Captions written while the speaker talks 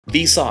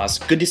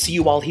Vsauce, good to see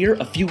you all here.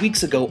 A few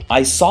weeks ago,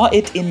 I saw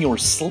it in your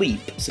sleep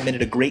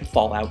submitted a great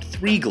Fallout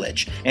 3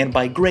 glitch, and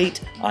by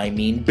great, I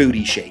mean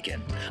booty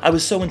shaken. I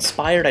was so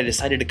inspired I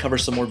decided to cover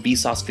some more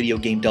Vsauce video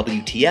game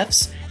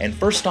WTFs, and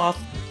first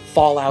off,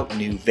 Fallout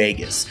New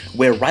Vegas,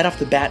 where right off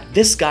the bat,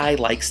 this guy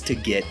likes to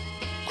get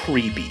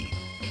creepy.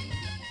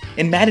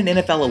 In Madden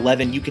NFL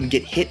 11, you can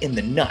get hit in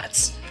the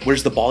nuts.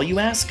 Where's the ball, you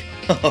ask?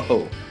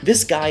 Oh,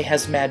 this guy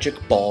has magic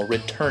ball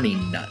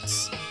returning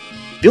nuts.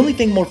 The only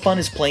thing more fun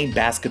is playing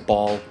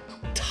basketball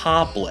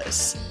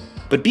topless.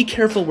 But be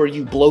careful where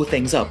you blow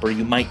things up or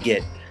you might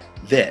get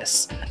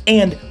this.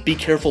 And be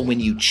careful when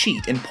you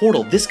cheat. In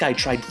Portal, this guy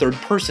tried third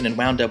person and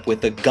wound up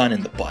with a gun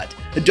in the butt.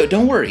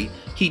 Don't worry,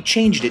 he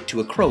changed it to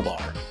a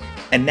crowbar.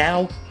 And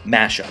now,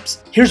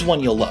 mashups. Here's one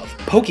you'll love.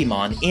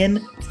 Pokemon in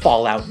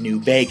Fallout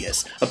New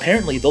Vegas.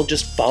 Apparently, they'll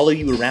just follow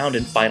you around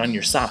and fight on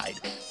your side.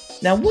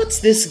 Now, what's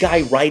this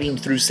guy riding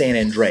through San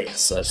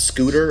Andreas? A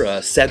scooter?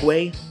 A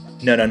Segway?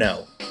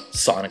 No.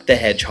 Sonic the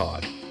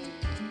Hedgehog.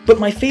 But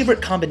my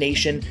favorite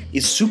combination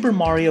is Super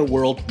Mario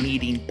World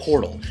meeting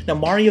Portal. Now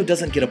Mario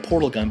doesn't get a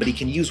portal gun, but he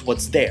can use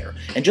what's there.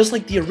 And just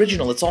like the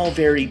original, it's all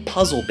very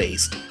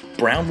puzzle-based.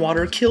 Brown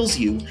water kills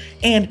you,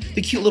 and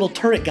the cute little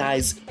turret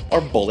guys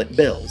are bullet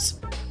bills.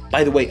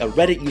 By the way, a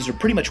Reddit user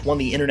pretty much won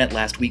the internet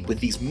last week with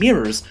these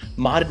mirrors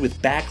modded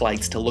with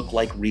backlights to look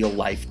like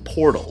real-life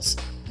portals.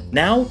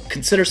 Now,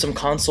 consider some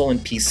console and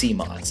PC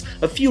mods.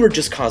 A few are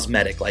just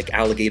cosmetic, like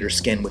alligator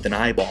skin with an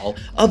eyeball.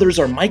 Others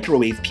are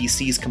microwave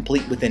PCs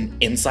complete with an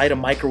inside a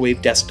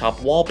microwave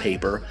desktop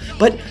wallpaper.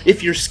 But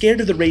if you're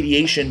scared of the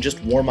radiation,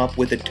 just warm up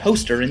with a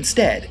toaster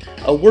instead.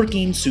 A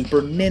working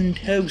Super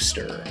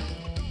Nintoaster.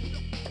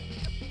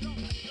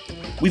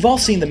 We've all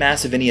seen the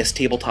massive NES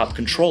tabletop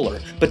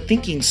controller, but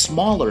thinking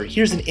smaller,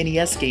 here's an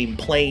NES game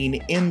playing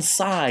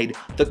inside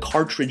the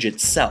cartridge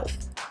itself.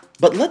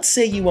 But let's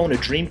say you own a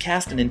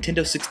Dreamcast, a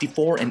Nintendo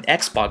 64, an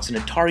Xbox, an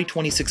Atari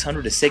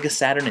 2600, a Sega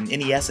Saturn, an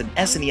NES, an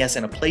SNES,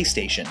 and a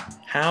PlayStation.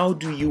 How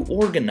do you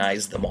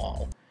organize them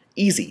all?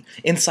 Easy,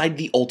 inside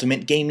the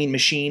ultimate gaming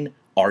machine,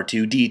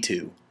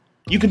 R2-D2.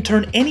 You can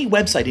turn any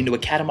website into a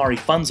Katamari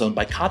fun zone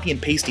by copy and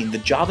pasting the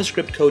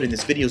JavaScript code in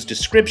this video's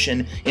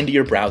description into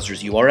your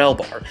browser's URL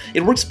bar.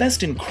 It works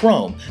best in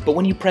Chrome, but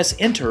when you press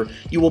enter,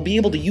 you will be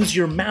able to use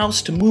your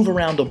mouse to move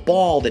around a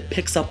ball that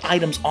picks up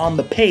items on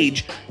the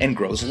page and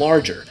grows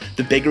larger.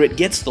 The bigger it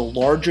gets, the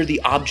larger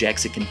the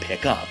objects it can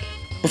pick up.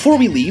 Before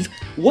we leave,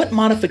 what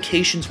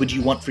modifications would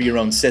you want for your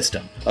own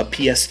system? A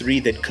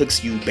PS3 that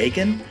cooks you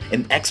bacon?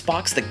 An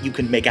Xbox that you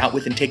can make out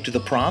with and take to the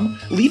prom?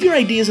 Leave your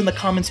ideas in the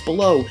comments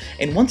below,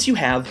 and once you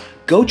have,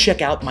 go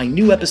check out my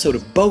new episode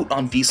of Boat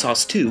on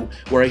Vsauce 2,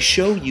 where I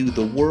show you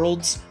the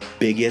world's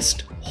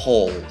biggest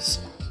holes.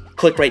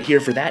 Click right here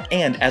for that,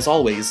 and as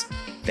always,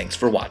 thanks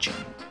for watching.